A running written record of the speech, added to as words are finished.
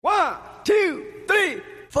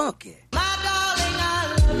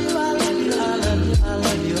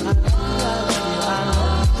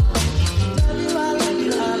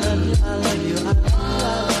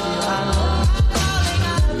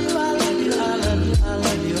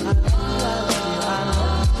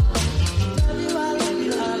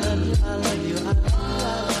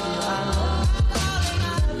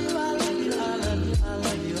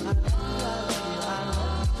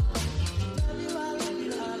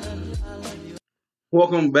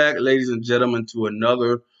Welcome back, ladies and gentlemen, to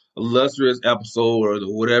another illustrious episode, or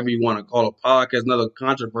whatever you want to call a podcast, another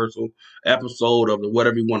controversial episode of the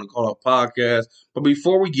whatever you want to call a podcast. But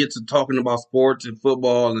before we get to talking about sports and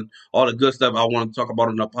football and all the good stuff I want to talk about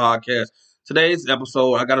on the podcast, today's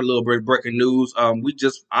episode, I got a little bit of breaking news. I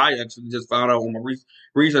actually just found out on my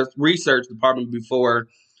research department before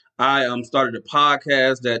I started a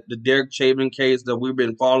podcast that the Derek Chauvin case that we've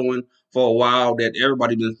been following for a while, that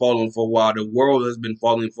everybody's been following for a while, the world has been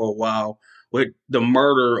following for a while, with the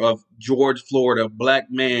murder of George Floyd, a black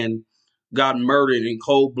man got murdered in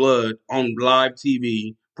cold blood on live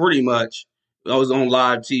TV. Pretty much, I was on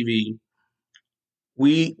live TV.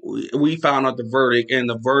 We found out the verdict, and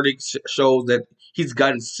the verdict shows that he's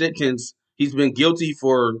gotten sentenced. He's been guilty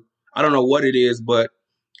for, I don't know what it is, but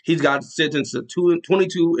he's got sentenced to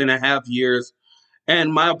 22 and a half years.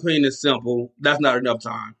 And my opinion is simple. That's not enough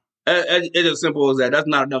time. It's as simple as that. That's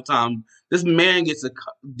not enough time. This man gets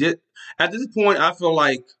at this point, I feel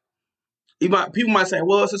like people might say,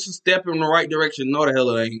 well, it's just a step in the right direction. No, the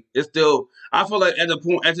hell it ain't. It's still, I feel like at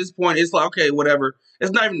this point, it's like, okay, whatever.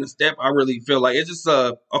 It's not even a step, I really feel like. It's just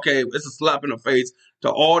okay, it's a slap in the face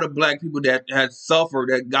to all the black people that had suffered,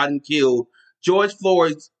 that gotten killed. George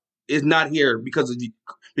Floyd is not here because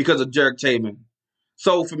of Derek Chauvin.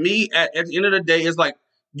 So for me, at the end of the day, it's like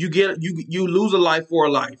you lose a life for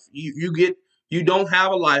a life. You don't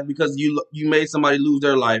have a life because you made somebody lose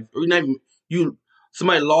their life, or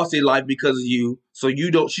somebody lost their life because of you. So you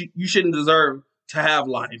shouldn't deserve to have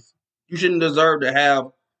life. You shouldn't deserve to have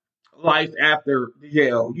life after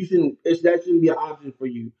jail. That shouldn't be an option for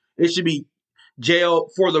you. It should be jail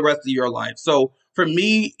for the rest of your life. So for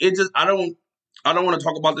me, I don't want to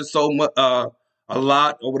talk about this so much a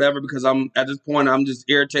lot or whatever, because at this point I'm just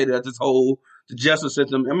irritated at the justice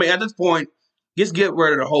system. I mean, at this point, just get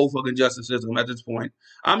rid of the whole fucking justice system. At this point,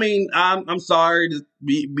 I mean, I'm sorry to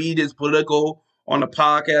be this political on the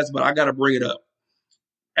podcast, but I got to bring it up.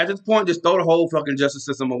 At this point, just throw the whole fucking justice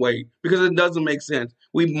system away, because it doesn't make sense.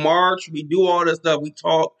 We march, we do all this stuff, we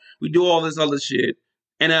talk, we do all this other shit,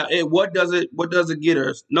 and what does it get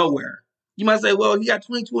us? Nowhere. You might say, well, he got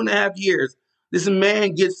 22 and a half years. This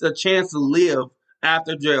man gets a chance to live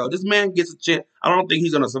after jail. This man gets a chance. I don't think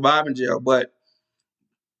he's going to survive in jail, but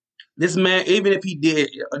this man, even if he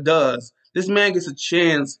does, this man gets a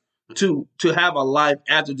chance to have a life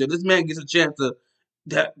after jail. This man gets a chance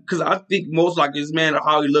because I think most likely this man,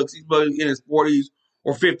 how he looks, he's probably in his 40s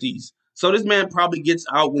or 50s. So this man probably gets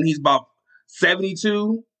out when he's about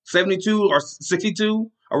 72 or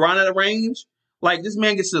 62, around that range. Like, this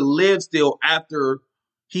man gets to live still after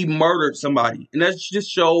he murdered somebody. And that just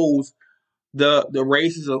shows the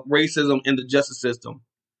racism in the justice system.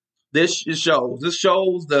 This shows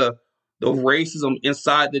the racism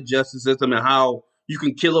inside the justice system, and how you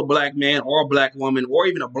can kill a black man or a black woman or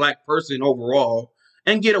even a black person overall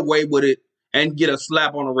and get away with it and get a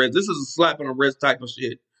slap on the wrist. This is a slap on the wrist type of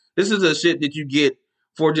shit. This is a shit that you get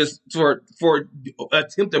for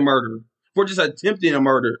attempted murder, for just attempting to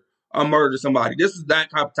murder somebody. This is that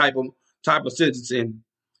type of sentencing,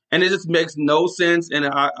 and it just makes no sense. And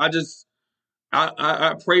I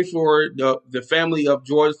pray for the family of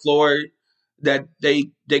George Floyd, that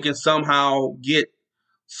they can somehow get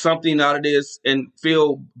something out of this and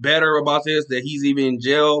feel better about this, that he's even in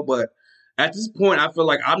jail. But at this point, I feel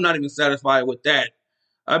like I'm not even satisfied with that.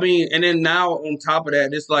 I mean, and then now on top of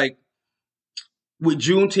that, it's like with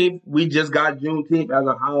Juneteenth, we just got Juneteenth as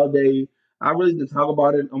a holiday. I really didn't talk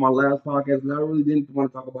about it on my last podcast, and I really didn't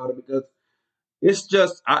want to talk about it because it's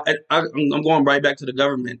just, I'm going right back to the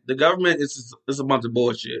government. The government is a bunch of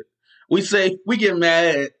bullshit. We get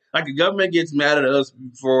mad, like the government gets mad at us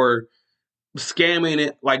for scamming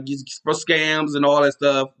it, like for scams and all that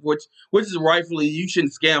stuff, which is rightfully, you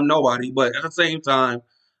shouldn't scam nobody. But at the same time,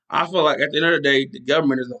 I feel like at the end of the day, the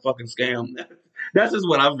government is a fucking scam. That's just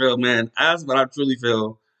what I feel, man. That's what I truly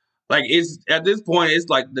feel. Like, it's at this point, it's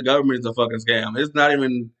like the government is a fucking scam. It's not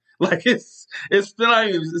even like it's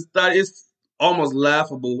almost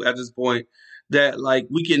laughable at this point that, like,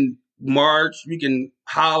 we can march, we can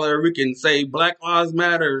holler, we can say Black Lives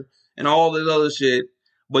Matter and all this other shit,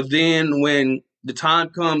 but then when the time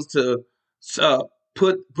comes to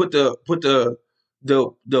put the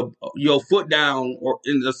your foot down or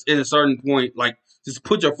in a certain point, like just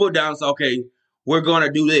put your foot down and say, okay, we're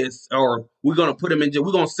gonna do this, or we're gonna put him in jail.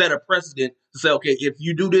 We're gonna set a precedent to say, okay, if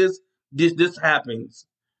you do this, this happens.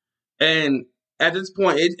 And at this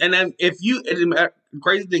point, and then if you, the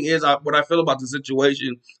crazy thing is, what I feel about the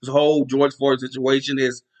situation, this whole George Floyd situation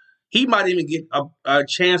is, he might even get a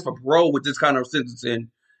chance for parole with this kind of sentencing,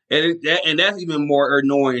 and that's even more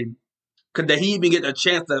annoying because that he even get a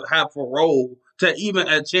chance to have parole, to even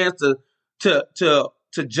a chance to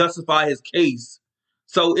justify his case.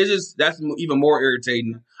 So it's just that's even more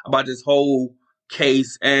irritating about this whole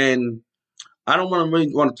case, and I don't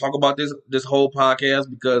really want to talk about this whole podcast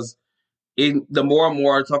because the more and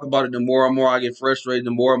more I talk about it, the more and more I get frustrated,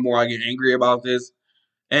 the more and more I get angry about this.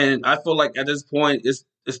 And I feel like at this point, it's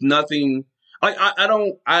nothing. Like I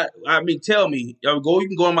don't. I mean, tell me. You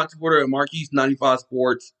can go on my Twitter at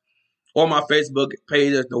Marquise95Sports, or my Facebook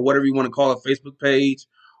page, or whatever you want to call it, Facebook page,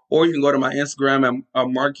 or you can go to my Instagram at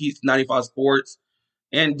Marquise95Sports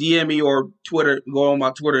and DM me, or go on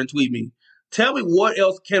my Twitter and tweet me. Tell me what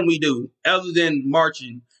else can we do other than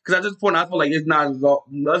marching? Because at this point, I feel like it's not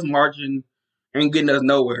us marching and getting us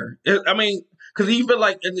nowhere. I mean, because you feel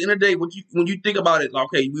like at the end of the day, when you think about it, like,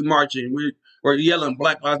 okay, we marching, we're yelling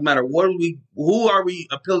Black Lives Matter. Who are we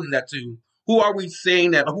appealing that to? Who are we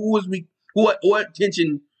saying that? What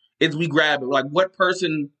attention is we grabbing? Like what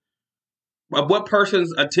person's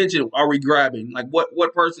attention are we grabbing? Like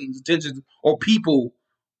what person's attention or people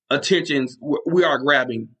attentions we are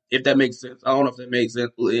grabbing, if that makes sense. I don't know if that makes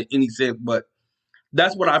any sense, but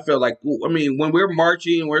that's what I feel like. I mean, when we're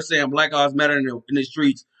marching, we're saying Black Lives Matter in the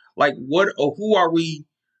streets. Like, what or who are we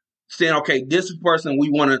saying? Okay, this is the person we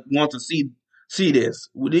want to see this.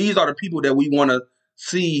 These are the people that we want to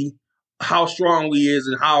see how strong we is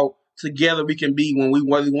and how together we can be when we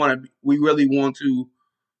really want to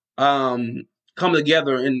come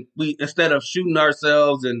together, and we, instead of shooting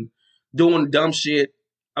ourselves and doing dumb shit.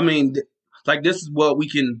 I mean, like this is what we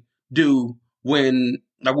can do when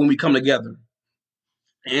we come together.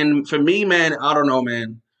 And for me, man, I don't know,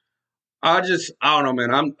 man. I don't know,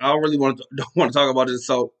 man. I don't really don't want to talk about this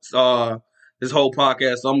this whole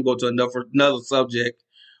podcast. So I'm gonna go to another subject.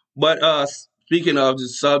 But speaking of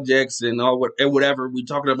just subjects and whatever we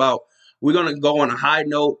talking about, we're gonna go on a high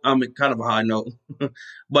note. I mean, kind of a high note,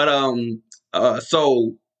 but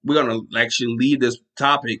so we're gonna actually leave this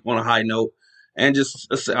topic on a high note, and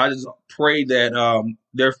I just pray that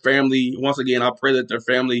their family, once again, I pray that their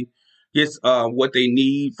family gets what they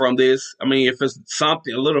need from this. I mean, if it's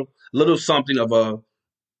something, a little something of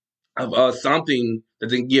something that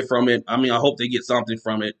they can get from it. I mean, I hope they get something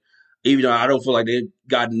from it, even though I don't feel like they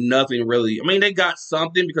got nothing really. I mean, they got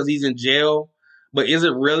something because he's in jail, but is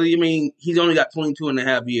it really? I mean, he's only got 22 and a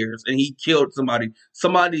half years, and he killed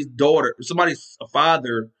somebody's daughter, somebody's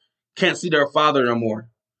father can't see their father no more.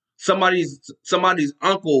 Somebody's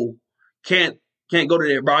uncle can't go to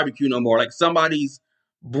their barbecue no more. Like somebody's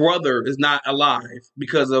brother is not alive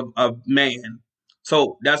because of a man.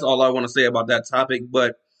 So that's all I want to say about that topic.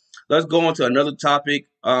 But let's go on to another topic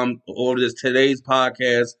over this today's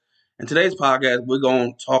podcast. In today's podcast, we're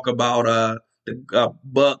going to talk about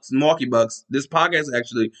the Milwaukee Bucks. This podcast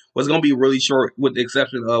actually was going to be really short, with the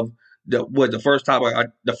exception of the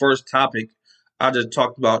first topic I just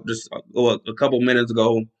talked about just a couple minutes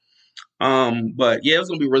ago. But yeah, it's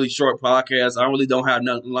gonna be a really short podcast. I really don't have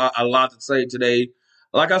a lot to say today.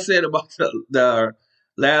 Like I said about the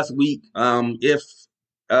last week, if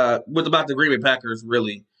with about the Green Bay Packers,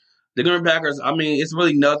 really, the Green Bay Packers. I mean, it's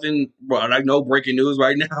really nothing, like no breaking news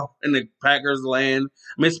right now in the Packers land.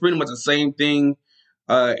 I mean, it's pretty much the same thing.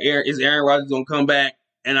 Is Aaron Rodgers gonna come back?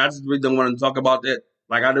 And I just really don't want to talk about that.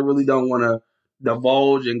 Like, I really don't want to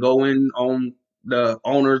divulge and go in on the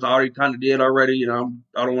owners. I already kind of did already. You know,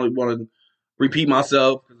 I don't really want to repeat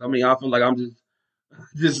myself because I mean, I feel like I'm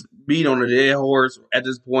just beat on a dead horse at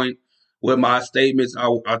this point with my statements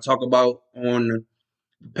I talk about on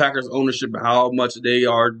Packers ownership and how much they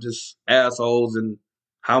are just assholes, and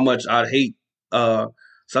how much I hate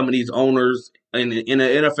some of these owners in the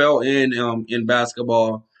NFL and in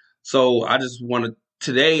basketball. So I just want to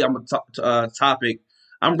today I'm a topic.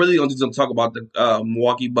 I'm really going to talk about the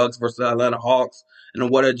Milwaukee Bucks versus the Atlanta Hawks and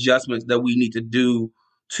what adjustments that we need to do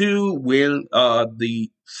to win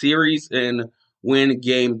the series and win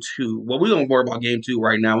Game 2. Well, we don't worry about Game 2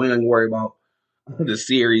 right now. We don't worry about the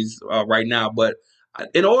series right now. But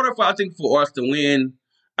in order for us to win,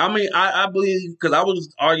 I mean, I believe, because I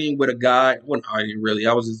was arguing with a guy. Wasn't arguing really.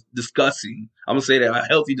 I was just discussing. I'm gonna say that, a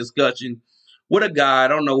healthy discussion with a guy. I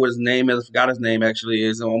don't know what his name is. I forgot his name actually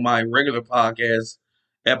is on my regular podcast.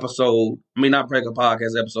 episode. I mean, not regular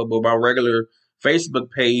podcast episode, but my regular Facebook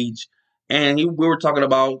page. And we were talking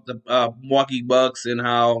about the Milwaukee Bucks and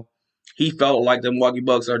how he felt like the Milwaukee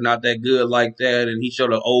Bucks are not that good like that. And he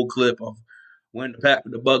showed an old clip of when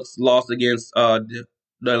the Bucks lost against the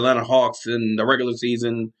Atlanta Hawks in the regular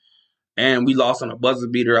season, and we lost on a buzzer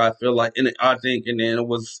beater. I feel like, and then it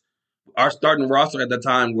was our starting roster at the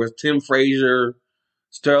time was Tim Frazier,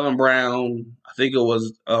 Sterling Brown. I think it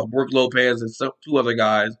was Brook Lopez and two other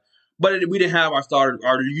guys. But we didn't have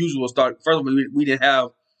our usual start. First of all, we didn't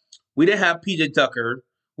have PJ Tucker.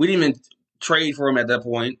 We didn't even trade for him at that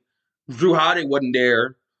point. Drew Holiday wasn't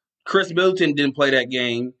there. Chris Middleton didn't play that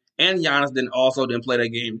game, and Giannis didn't play that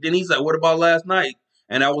game. Then he's like, "What about last night?"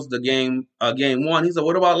 And that was the game one. He said,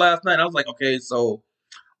 "What about last night?" I was like, "Okay, so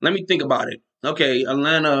let me think about it." Okay,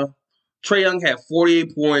 Atlanta. Trae Young had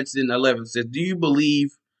 48 points in 11 assists. Do you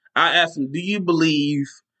believe? I asked him, "Do you believe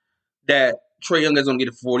that Trae Young is going to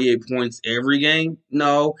get 48 points every game?"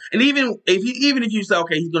 No. And even if you say,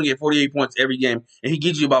 okay, he's going to get 48 points every game, and he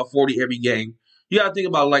gives you about 40 every game, you got to think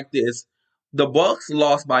about it like this: the Bucks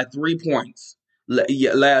lost by 3 points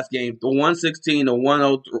last game, the 116 to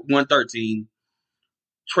 113.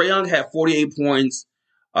 Trae Young had 48 points.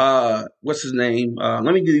 What's his name? Let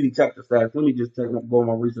me check the stats. Let me just go in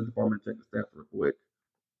my research department and check the stats real quick.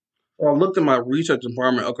 I looked at my research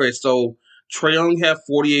department. Okay, so Trae Young had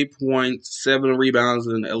 48 points, 7 rebounds,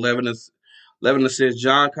 and 11 assists.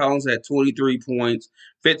 John Collins had 23 points,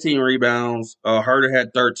 15 rebounds. Herder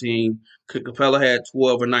had 13. Capella had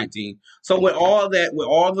 12 and 19. So with all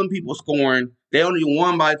of them people scoring, they only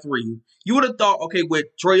won by 3. You would have thought, okay, with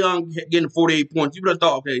Trae Young getting 48 points, you would have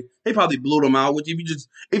thought, okay, they probably blew them out. Which if you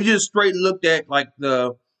just straight looked at like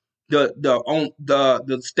the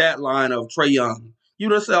stat line of Trae Young, you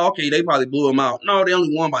would have said, okay, they probably blew them out. No, they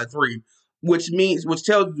only won by 3, which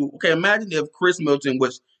tells you, okay, imagine if Chris Middleton,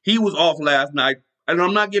 which he was off last night, and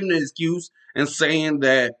I'm not giving an excuse and saying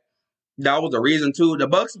that was the reason too. The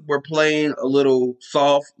Bucks were playing a little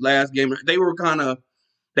soft last game. They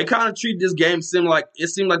kind of treated this game seemed like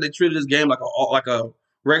they treated this game like a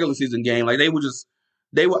regular season game. Like they were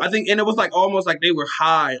I think, and it was like almost like they were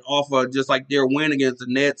high off of just like their win against the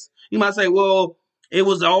Nets. You might say, well, it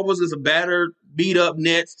was almost just a battered, beat up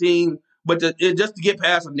Nets team, but just to get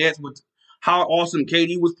past the Nets with how awesome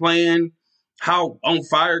KD was playing, how on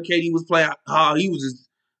fire KD was playing, how he was just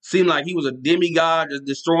seemed like he was a demigod, just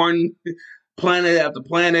destroying planet after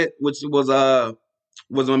planet, which was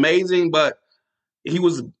amazing. But he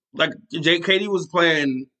was like KD was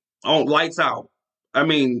playing on lights out. I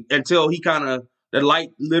mean, until the light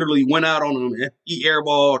literally went out on him and he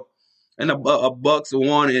airballed, and the Bucks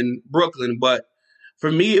won in Brooklyn. But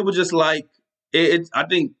for me, it was just like I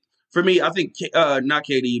think not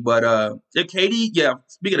KD, but KD. Yeah,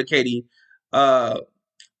 speaking of KD,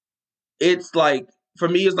 it's like for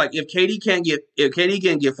me, it's like if KD can't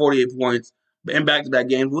get 48 points in back-to-back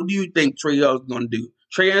games, what do you think Trae Young's going to do?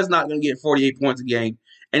 Trae Young's not going to get 48 points a game.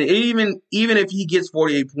 And even if he gets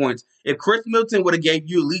 48 points, if Chris Middleton would have gave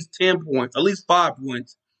you at least 10 points, at least 5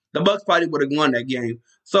 points, the Bucks probably would have won that game.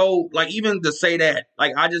 So, like, even to say that,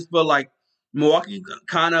 like, I just feel like Milwaukee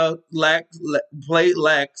kind of played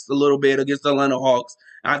lax a little bit against the Atlanta Hawks.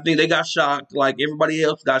 I think they got shocked, like everybody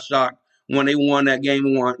else got shocked when they won that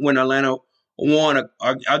game when Atlanta won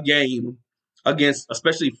a game against,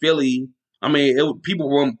 especially Philly. I mean, people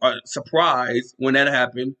were surprised when that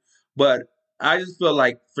happened, but I just feel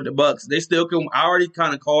like for the Bucks, they still can. I already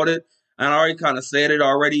kind of called it, and I already kind of said it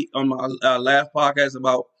already on my last podcast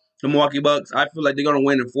about the Milwaukee Bucks. I feel like they're going to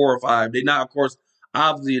win in 4 or 5. They're not, of course,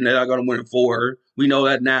 obviously they're not going to win in 4. We know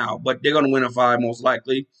that now, but they're going to win in 5 most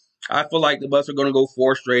likely. I feel like the Bucks are going to go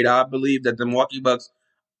 4 straight. I believe that the Milwaukee Bucks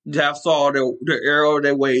have saw their error of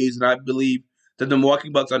their ways, and I believe that the Milwaukee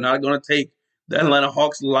Bucks are not going to take the Atlanta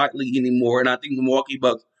Hawks lightly anymore. And I think the Milwaukee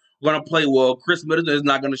Bucks are going to play well. Chris Middleton is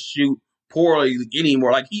not going to shoot poorly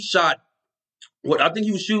anymore. Like he shot, I think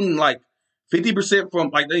he was shooting like 50% from,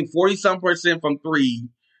 like I think 40-some% from 3.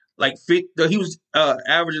 Like he was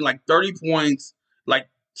averaging like 30 points, like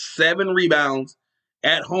 7 rebounds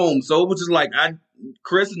at home. So it was just like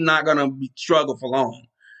Chris is not going to struggle for long.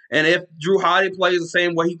 And if Drew Holiday plays the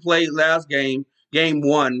same way he played last game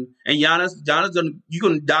 1, and Giannis, you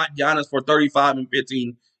can dot Giannis for 35 and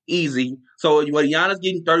 15 easy. So when Giannis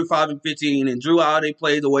getting 35 and 15, and Drew Holiday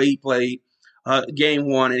plays the way he played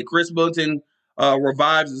game 1, and Chris Middleton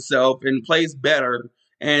revives himself and plays better.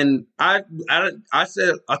 And I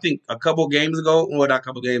said, I think a couple games ago, well, not a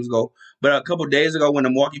couple games ago, but a couple days ago when the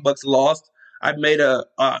Milwaukee Bucks lost, I made a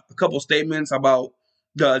couple statements about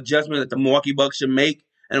the adjustment that the Milwaukee Bucks should make.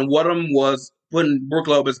 And one of them was putting Brook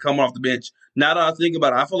Lopez coming off the bench. Now that I think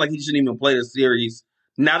about it, I feel like he shouldn't even play the series.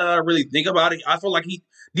 Now that I really think about it, I feel like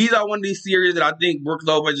these are one of these series that I think Brook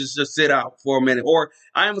Lopez just sit out for a minute. Or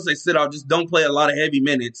I am going to say sit out, just don't play a lot of heavy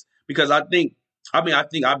minutes because I believe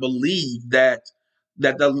that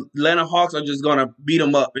the Atlanta Hawks are just going to beat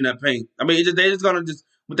them up in that paint. I mean, they're just going to just,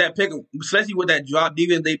 with that pick, especially with that drop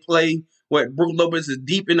defense they play, where Brook Lopez is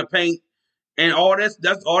deep in the paint, and all that's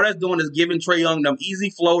doing is giving Trae Young them easy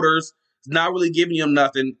floaters. It's not really giving him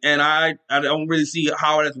nothing, and I don't really see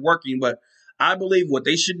how that's working. But I believe what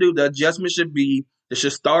they should do, the adjustment should be, they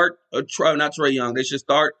should start not Trae Young. They should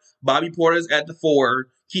start Bobby Portis at the 4,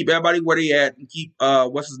 keep everybody where they at, and keep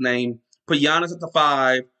what's his name, put Giannis at the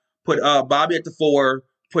 5, put Bobby at the 4,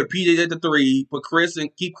 put PJ at the 3,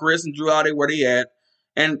 keep Chris and Drew Holiday where they at,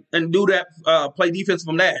 and do that play defense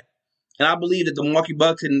from that. And I believe that the Milwaukee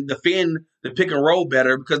Bucks can defend the pick and roll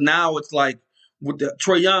better because now it's like with the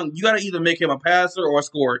Trae Young, you got to either make him a passer or a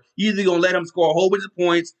scorer. You either going to let him score a whole bunch of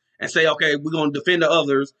points and say, okay, we're going to defend the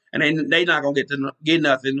others, and they not going to get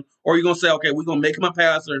nothing, or you're going to say, okay, we're going to make him a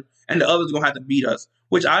passer, and the others going to have to beat us.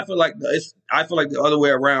 Which I feel like the other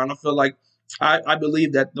way around. I feel like I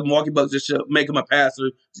believe that the Milwaukee Bucks just should make him a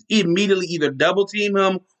passer, immediately either double team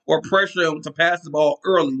him or pressure him to pass the ball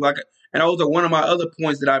early. And those are one of my other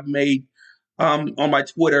points that I've made on my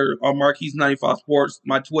Twitter, on Marquise95 Sports,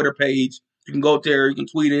 my Twitter page. You can go there, you can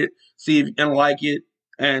tweet it, see if and like it,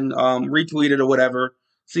 and retweet it or whatever.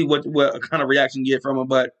 See what kind of reaction you get from it.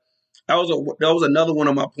 But that was another one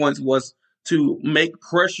of my points, was to make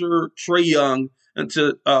pressure Trae Young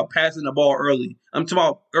into passing the ball early. I'm talking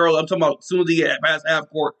about early. I'm talking about as soon as he get past half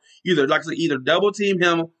court, either double team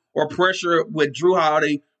him or pressure with Drew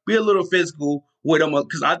Holiday. Be a little physical with him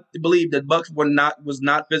because I believe that Bucks was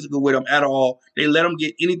not physical with him at all. They let him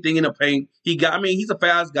get anything in the paint. He's a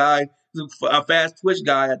fast guy. He's a fast twitch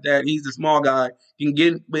guy at that. He's a small guy. He can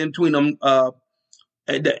get in between them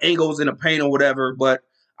the angles in the paint or whatever. But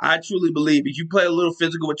I truly believe if you play a little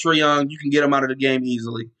physical with Trae Young, you can get him out of the game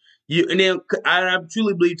easily. I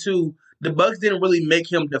truly believe too, the Bucks didn't really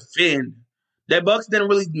make him defend. That Bucks didn't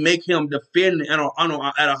really make him defend at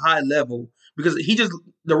a high level because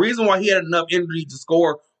the reason why he had enough energy to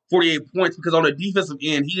score 48 points because on the defensive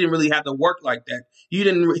end he didn't really have to work like that. He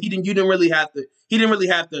didn't really have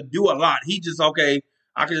to do a lot. He just I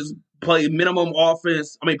could just play minimum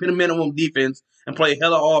defense and play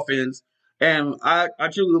hella offense. And I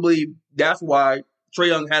truly believe that's why Trae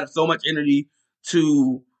Young had so much energy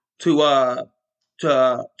to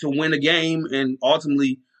win a game and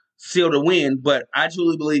ultimately seal the win. But I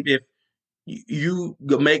truly believe if you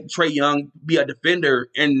make Trae Young be a defender,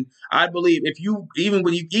 and I believe even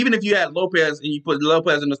if you had Lopez and you put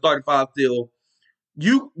Lopez in the starting 5 still,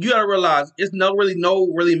 you gotta realize it's no really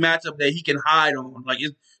matchup that he can hide on. Like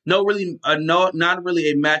it's not really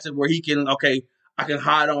a matchup where he can I can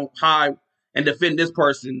hide and defend this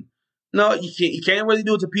person. No, you can't really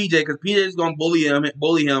do it to PJ because PJ is gonna bully him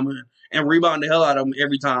and rebound the hell out of him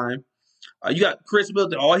every time. You got Chris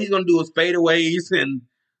Middleton. All he's gonna do is fadeaways and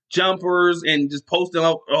jumpers and just post them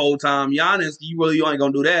up the whole time. Giannis, you really ain't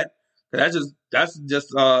gonna do that. That's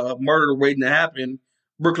just murder waiting to happen.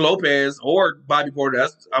 Brook Lopez or Bobby Porter,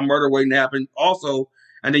 that's a murder waiting to happen also.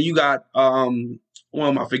 And then you got what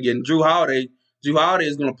am I forgetting? Drew Holiday. Drew Holiday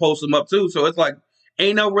is gonna post him up too. So it's like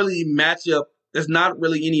ain't no really matchup. There's not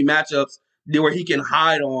really any matchups where he can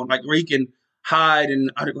hide on, like where he can hide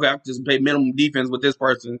and I have to just play minimum defense with this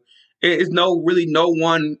person. It's no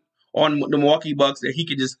one on the Milwaukee Bucks that he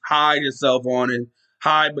could just hide himself on and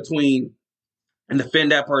hide between and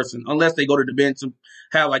defend that person, unless they go to the bench and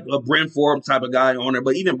have like a Brent Forbes type of guy on it.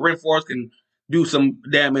 But even Brent Forbes can do some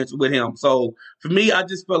damage with him. So for me, I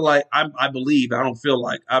just feel like I believe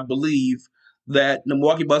that the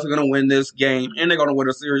Milwaukee Bucks are going to win this game and they're going to win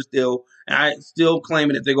a series still. And I still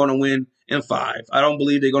claiming that they're going to win in 5. I don't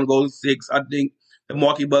believe they're going to go 6. I think the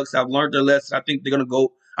Milwaukee Bucks have learned their lesson. I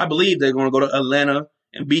believe they're going to go to Atlanta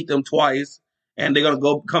and beat them twice, and they're going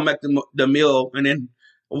to come back to the mill and then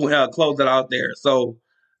close it out there. So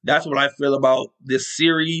that's what I feel about this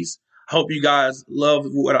series. I hope you guys love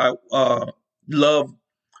love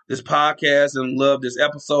this podcast and love this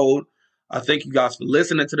episode. I thank you guys for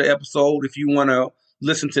listening to the episode. If you want to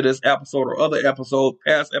listen to this episode or other episodes,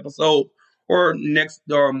 past episodes, or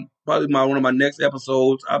probably one of my next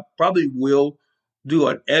episodes, I probably will do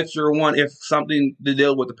an extra one if something to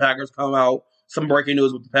deal with the Packers come out. Some breaking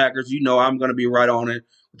news with the Packers, I'm going to be right on it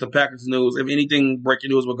with the Packers news. If anything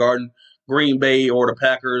breaking news regarding Green Bay or the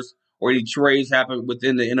Packers or any trades happen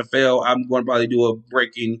within the NFL, I'm going to probably do a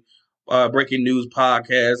breaking news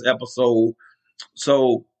podcast episode.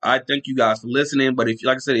 So I thank you guys for listening. But if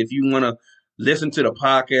you want to listen to the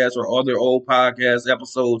podcast or other old podcast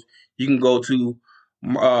episodes, you can go to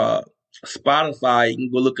uh, Spotify. You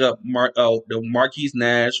can go look up the Marquise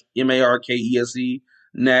Nash, Markese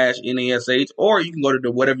Nash, Nash, or you can go to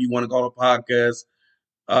the whatever you want to call a podcast.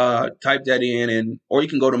 Type that in, or you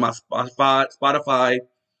can go to my Spotify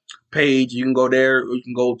page. You can go there, or you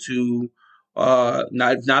can go to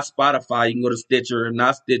not Spotify. You can go to Stitcher, and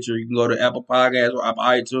not Stitcher. You can go to Apple Podcasts or Apple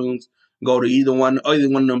iTunes. Go to either one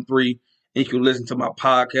of them three, and you can listen to my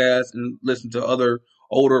podcast and listen to other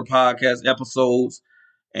older podcast episodes.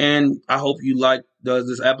 And I hope you like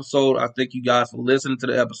this episode. I thank you guys for listening to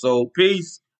the episode. Peace.